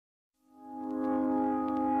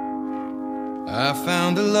I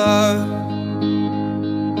found a love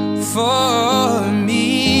for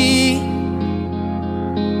me.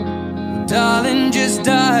 Well, darling, just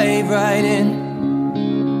dive right in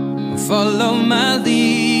and follow my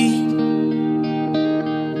lead.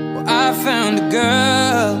 Well, I found a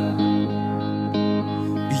girl,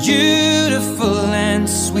 beautiful and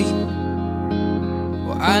sweet.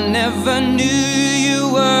 Well, I never knew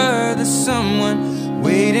you were the someone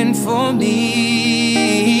waiting for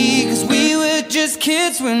me. 'Cause we were just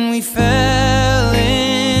kids when we fell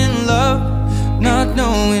in love, not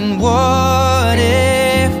knowing what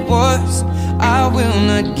it was. I will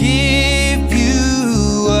not give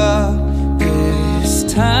you up this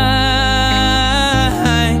time.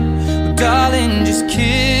 Well, darling, just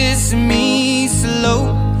kiss me slow.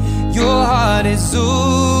 Your heart is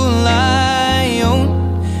all I own,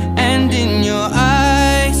 and in your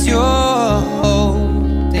eyes you're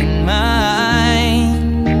holding mine.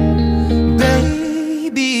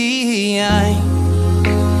 Baby, I'm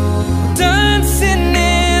dancing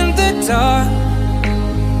in the dark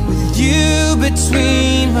with you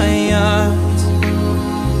between my arms,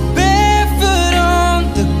 barefoot on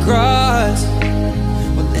the grass.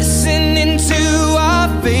 We're listening to our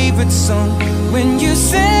favorite song. When you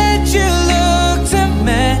said you looked a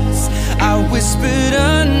mess, I whispered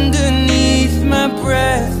underneath my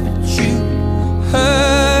breath, but you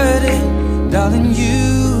heard it. Darling, you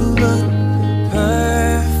look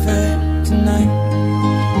perfect tonight.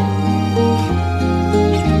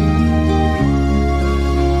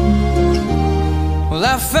 Well,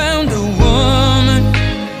 I found a woman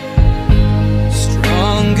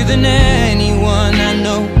stronger than anyone I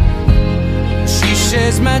know. She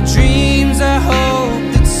shares my dreams. I hope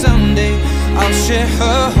that someday I'll share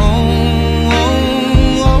her home.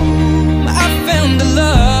 I found a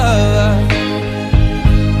love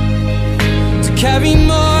to carry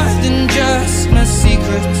more than just my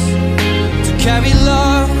secrets, to carry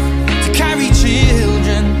love, to carry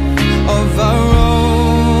children of our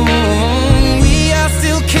own. We are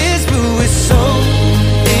still kids, but we're so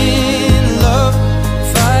in love,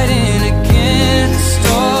 fighting against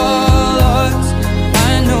all odds.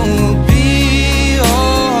 I know we'll be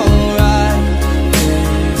alright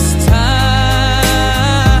this time.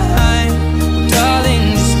 Darling,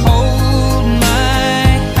 just hold my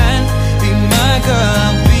hand, be my girl,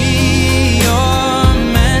 I'll be your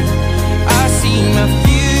man. I see my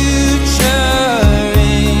future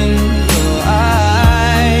in your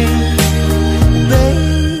eyes.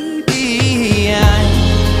 Baby, I'm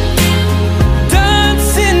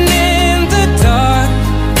dancing in the dark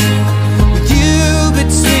with you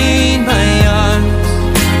between my arms,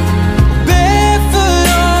 barefoot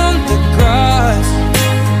on the grass,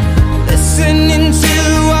 listening to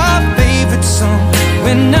our favorite song.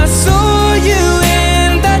 When I saw you in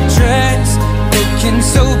that dress, looking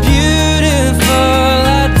so beautiful,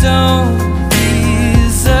 I don't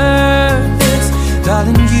deserve this.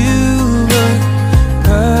 Darling, you look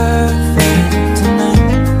perfect tonight.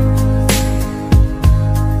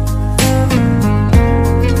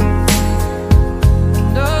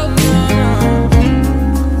 No, no, no.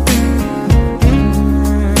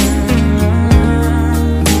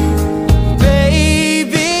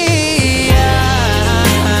 Baby,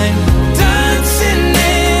 I'm dancing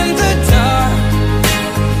in the dark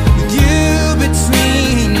with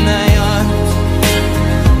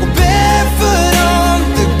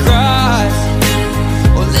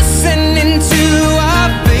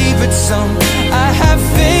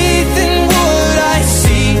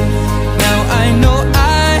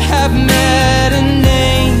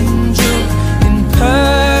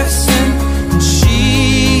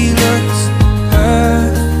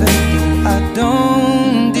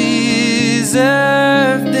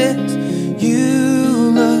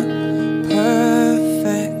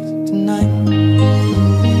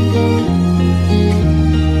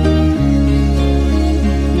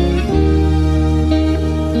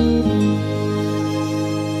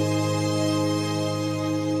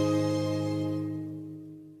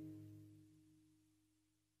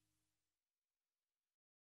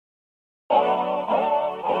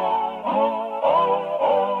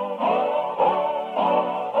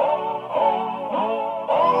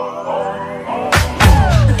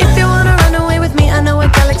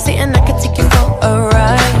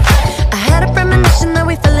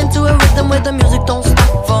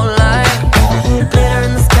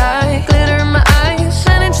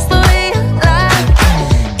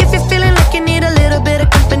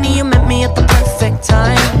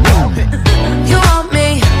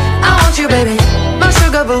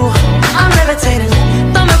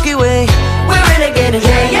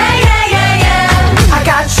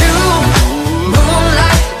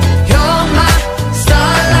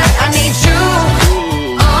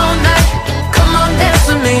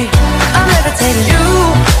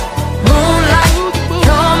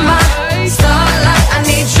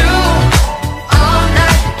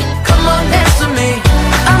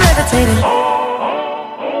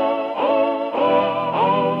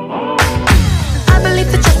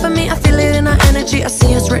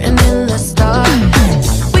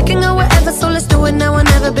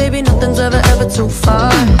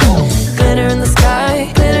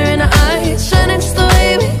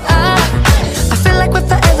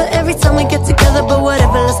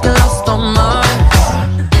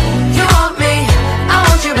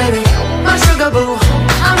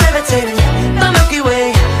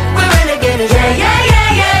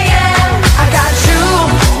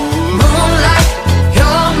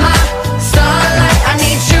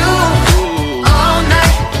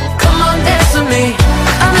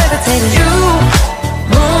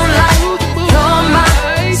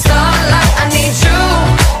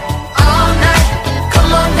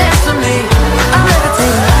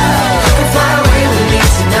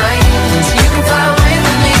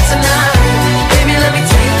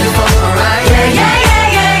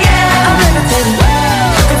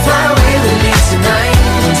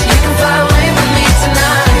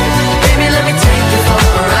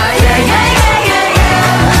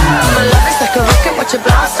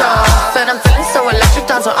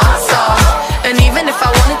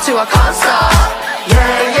I can't stop.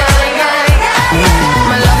 Yeah, yeah, yeah, yeah.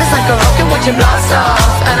 My love is like a rocket watching blast off,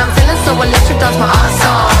 and I'm feeling so electric, that's my ass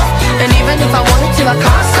off. And even if I wanted to, I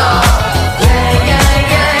can't stop. Yeah,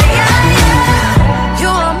 yeah, yeah, yeah. You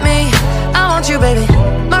want me, I want you, baby.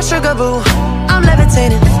 My sugar boo, I'm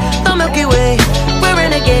levitating. The Milky Way, we're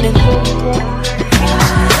renegading.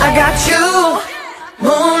 I got you,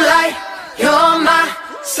 moonlight, you're my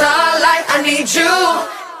starlight. I need you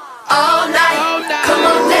all night. Come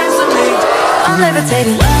on, dance with me. I'm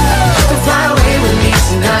levitating. You can fly away with me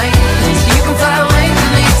tonight. You can fly away with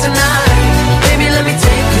me tonight. Baby, let me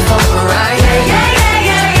take you for a ride. Yeah, yeah, yeah,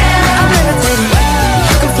 yeah, yeah. I'm levitating.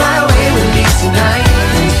 You can fly away with me tonight.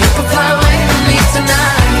 You can fly away with me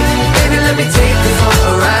tonight. Baby, let me take you for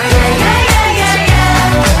a ride. Yeah, yeah, yeah, yeah,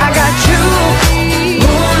 yeah. I got you,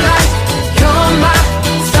 moonlight, you're my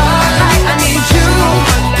starlight. I need you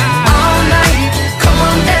all night. Come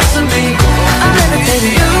on, dance with me. I'm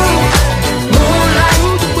levitating. You, moonlight,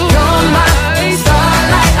 you're my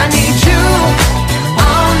starlight. I need you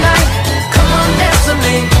all night. Come on, dance with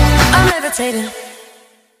me. I'm levitating.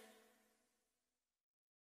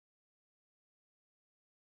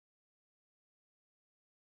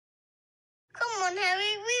 Come on,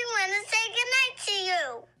 Harry, we want to say goodnight to you.